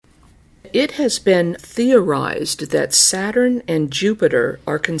It has been theorized that Saturn and Jupiter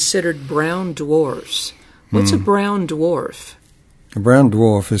are considered brown dwarfs. What's a brown dwarf? A brown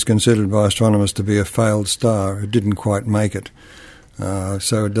dwarf is considered by astronomers to be a failed star. It didn't quite make it.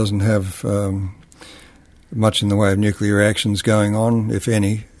 So it doesn't have much in the way of nuclear reactions going on, if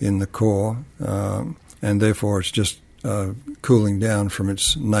any, in the core, and therefore it's just cooling down from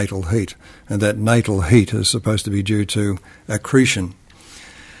its natal heat. And that natal heat is supposed to be due to accretion.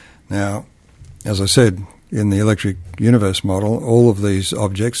 Now, as I said, in the electric universe model, all of these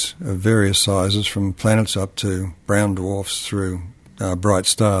objects of various sizes, from planets up to brown dwarfs through bright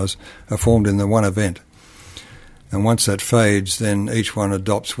stars, are formed in the one event. And once that fades, then each one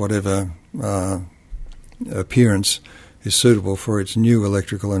adopts whatever appearance is suitable for its new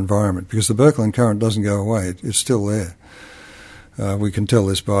electrical environment, because the Birkeland current doesn't go away. It's still there. We can tell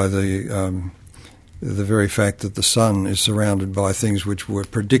this by the very fact that the sun is surrounded by things which were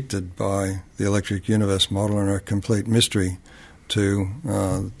predicted by the electric universe model and are a complete mystery to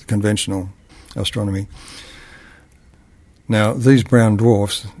conventional astronomy. Now, these brown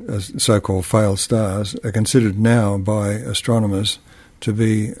dwarfs, so-called failed stars, are considered now by astronomers to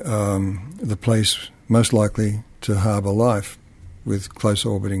be the place most likely to harbour life with close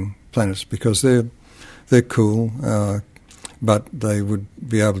orbiting planets, because they're cool, but they would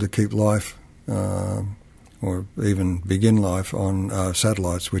be able to keep life or even begin life on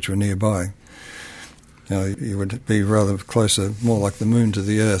satellites which were nearby. You would be rather closer, more like the moon to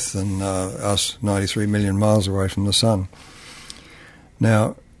the Earth than us 93 million miles away from the sun.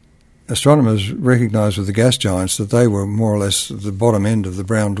 Now, astronomers recognised with the gas giants that they were more or less the bottom end of the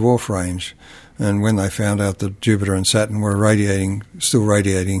brown dwarf range, and when they found out that Jupiter and Saturn were still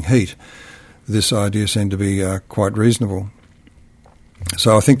radiating heat, this idea seemed to be quite reasonable.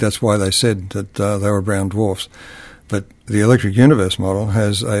 So I think that's why they said that they were brown dwarfs. But the electric universe model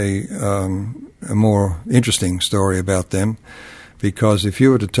has a more interesting story about them, because if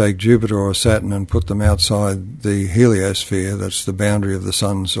you were to take Jupiter or Saturn and put them outside the heliosphere, that's the boundary of the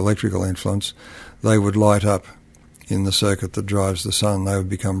sun's electrical influence, they would light up in the circuit that drives the sun. They would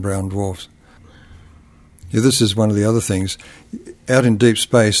become brown dwarfs. Yeah, this is one of the other things. Out in deep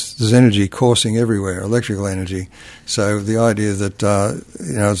space, there's energy coursing everywhere, electrical energy. So the idea that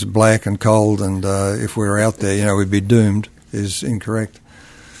it's black and cold, and if we were out there, we'd be doomed, is incorrect.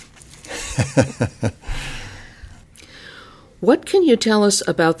 What can you tell us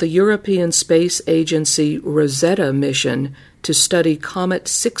about the European Space Agency Rosetta mission to study Comet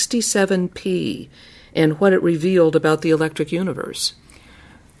 67P and what it revealed about the electric universe?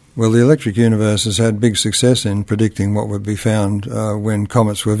 Well, the electric universe has had big success in predicting what would be found when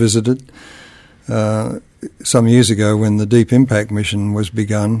comets were visited. Some years ago, when the Deep Impact mission was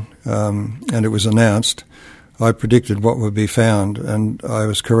begun and it was announced, I predicted what would be found, and I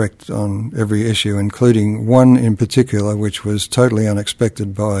was correct on every issue, including one in particular which was totally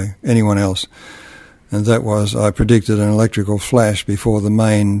unexpected by anyone else, and that was I predicted an electrical flash before the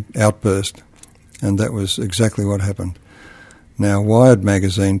main outburst, and that was exactly what happened. Now, Wired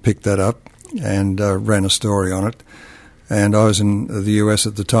magazine picked that up and ran a story on it, and I was in the US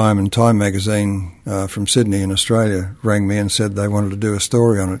at the time, and Time magazine from Sydney in Australia rang me and said they wanted to do a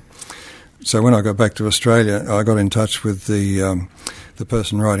story on it. So when I got back to Australia, I got in touch with the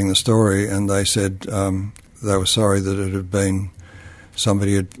person writing the story, and they said they were sorry that it had been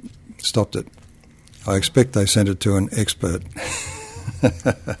somebody had stopped it. I expect they sent it to an expert.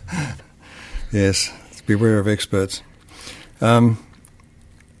 Yes, beware of experts. The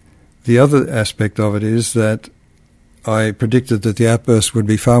other aspect of it is that I predicted that the outburst would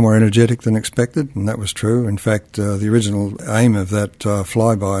be far more energetic than expected, and that was true. In fact, the original aim of that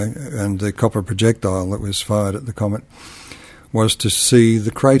flyby and the copper projectile that was fired at the comet was to see the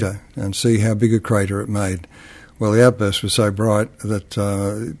crater and see how big a crater it made. Well, the outburst was so bright that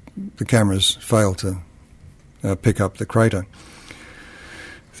the cameras failed to pick up the crater.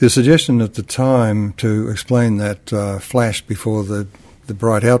 The suggestion at the time to explain that flash before the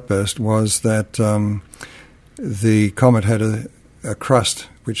bright outburst was that the comet had a crust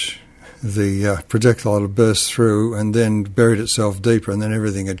which the projectile had burst through and then buried itself deeper, and then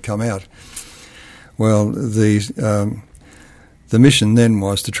everything had come out. Well, the mission then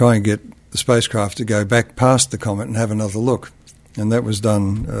was to try and get the spacecraft to go back past the comet and have another look, and that was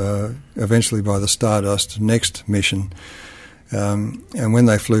done eventually by the Stardust Next mission. And when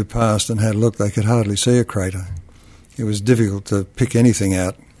they flew past and had a look, they could hardly see a crater. It was difficult to pick anything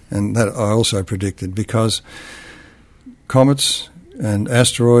out, and that I also predicted, because comets and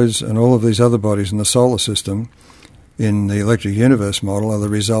asteroids and all of these other bodies in the solar system in the electric universe model are the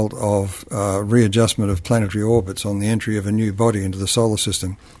result of readjustment of planetary orbits on the entry of a new body into the solar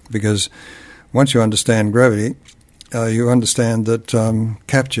system. Because once you understand gravity, you understand that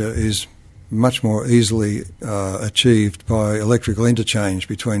capture is much more easily achieved by electrical interchange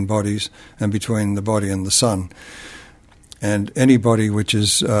between bodies and between the body and the sun. And any body which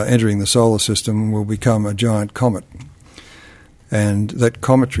is entering the solar system will become a giant comet. And that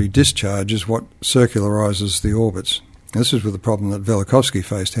cometary discharge is what circularizes the orbits. This is with the problem that Velikovsky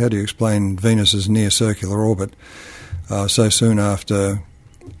faced. How do you explain Venus's near-circular orbit so soon after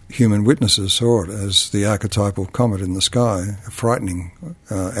human witnesses saw it as the archetypal comet in the sky, a frightening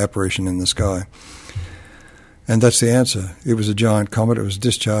apparition in the sky? And that's the answer. It was a giant comet. It was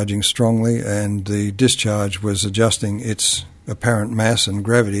discharging strongly, and the discharge was adjusting its apparent mass and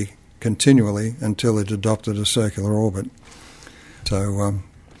gravity continually until it adopted a circular orbit. So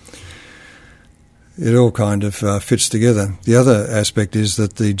it all kind of fits together. The other aspect is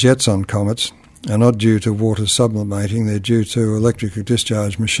that the jets on comets are not due to water sublimating, they're due to electrical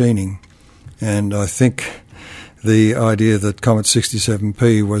discharge machining. And I think the idea that Comet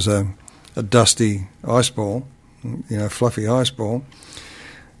 67P was a dusty ice ball, fluffy ice ball,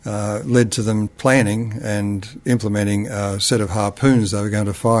 led to them planning and implementing a set of harpoons they were going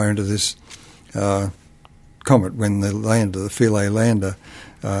to fire into this comet when the Philae lander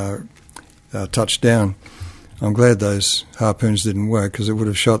touched down. I'm glad those harpoons didn't work, because it would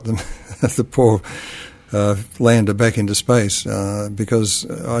have shot them, the poor lander, back into space, because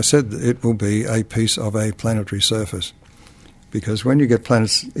I said that it will be a piece of a planetary surface. Because when you get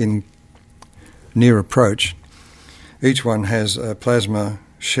planets in near approach, each one has a plasma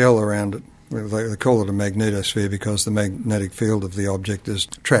shell around it. They call it a magnetosphere because the magnetic field of the object is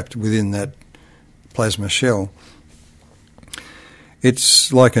trapped within that plasma shell.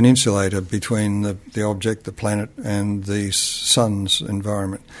 It's like an insulator between the object, the planet, and the sun's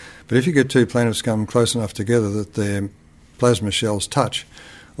environment. But if you get two planets come close enough together that their plasma shells touch,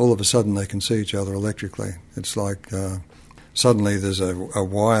 all of a sudden they can see each other electrically. It's like suddenly there's a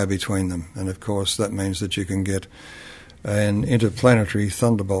wire between them, and of course that means that you can get an interplanetary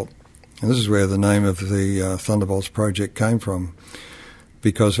thunderbolt. And this is where the name of the Thunderbolts project came from,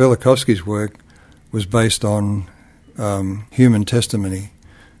 because Velikovsky's work was based on human testimony,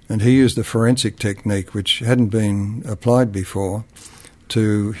 and he used a forensic technique which hadn't been applied before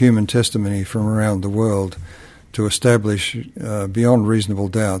to human testimony from around the world to establish beyond reasonable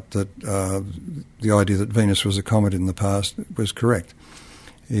doubt that the idea that Venus was a comet in the past was correct.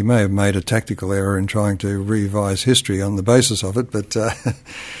 He may have made a tactical error in trying to revise history on the basis of it, but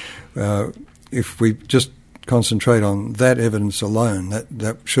if we just concentrate on that evidence alone,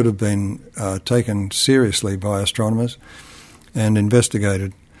 that should have been taken seriously by astronomers and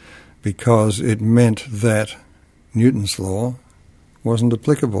investigated, because it meant that Newton's law wasn't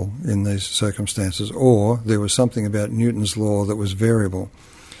applicable in these circumstances, or there was something about Newton's law that was variable.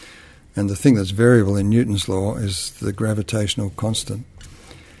 And the thing that's variable in Newton's law is the gravitational constant.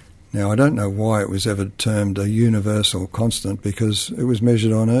 Now, I don't know why it was ever termed a universal constant, because it was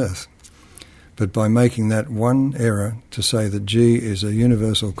measured on Earth. But by making that one error to say that G is a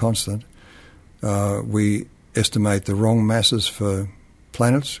universal constant, we estimate the wrong masses for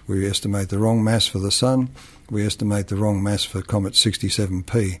planets, we estimate the wrong mass for the Sun, we estimate the wrong mass for Comet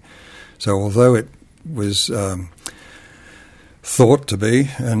 67P. So although it was thought to be,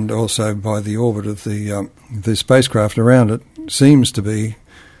 and also by the orbit of the spacecraft around it, seems to be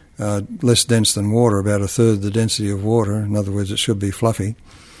less dense than water, about a third the density of water, in other words, it should be fluffy,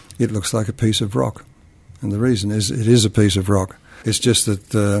 it looks like a piece of rock. And the reason is it is a piece of rock. It's just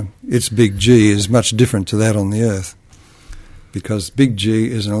that its big G is much different to that on the Earth, because big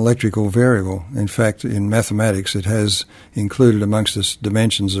G is an electrical variable. In fact, in mathematics, it has included amongst its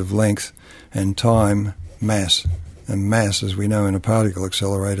dimensions of length and time mass. And mass, as we know in a particle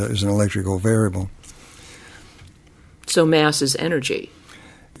accelerator, is an electrical variable. So mass is energy.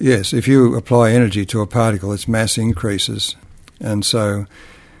 Yes, if you apply energy to a particle, its mass increases. And so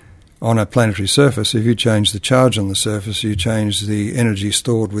on a planetary surface, if you change the charge on the surface, you change the energy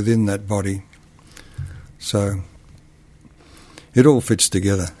stored within that body. So it all fits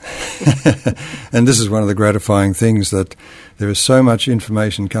together. And this is one of the gratifying things, that there is so much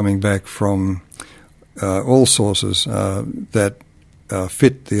information coming back from all sources that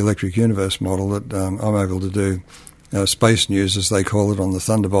fit the electric universe model that I'm able to do space news, as they call it, on the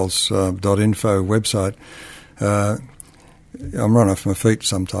thunderbolts.info website. I'm run off my feet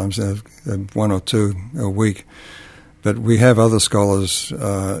sometimes, one or two a week. But we have other scholars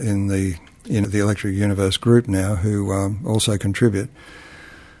in the Electric Universe group now who also contribute.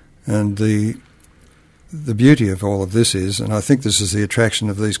 And the the beauty of all of this is, and I think this is the attraction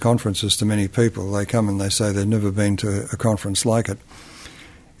of these conferences to many people, they come and they say they've never been to a conference like it,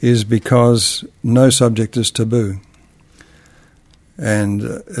 is because no subject is taboo. And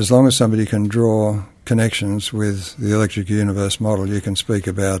as long as somebody can draw connections with the electric universe model, you can speak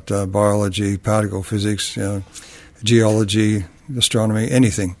about biology, particle physics, geology, astronomy,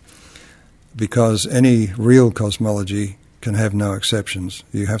 anything. Because any real cosmology can have no exceptions.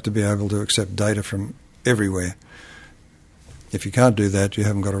 You have to be able to accept data from everywhere. If you can't do that, you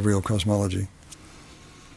haven't got a real cosmology.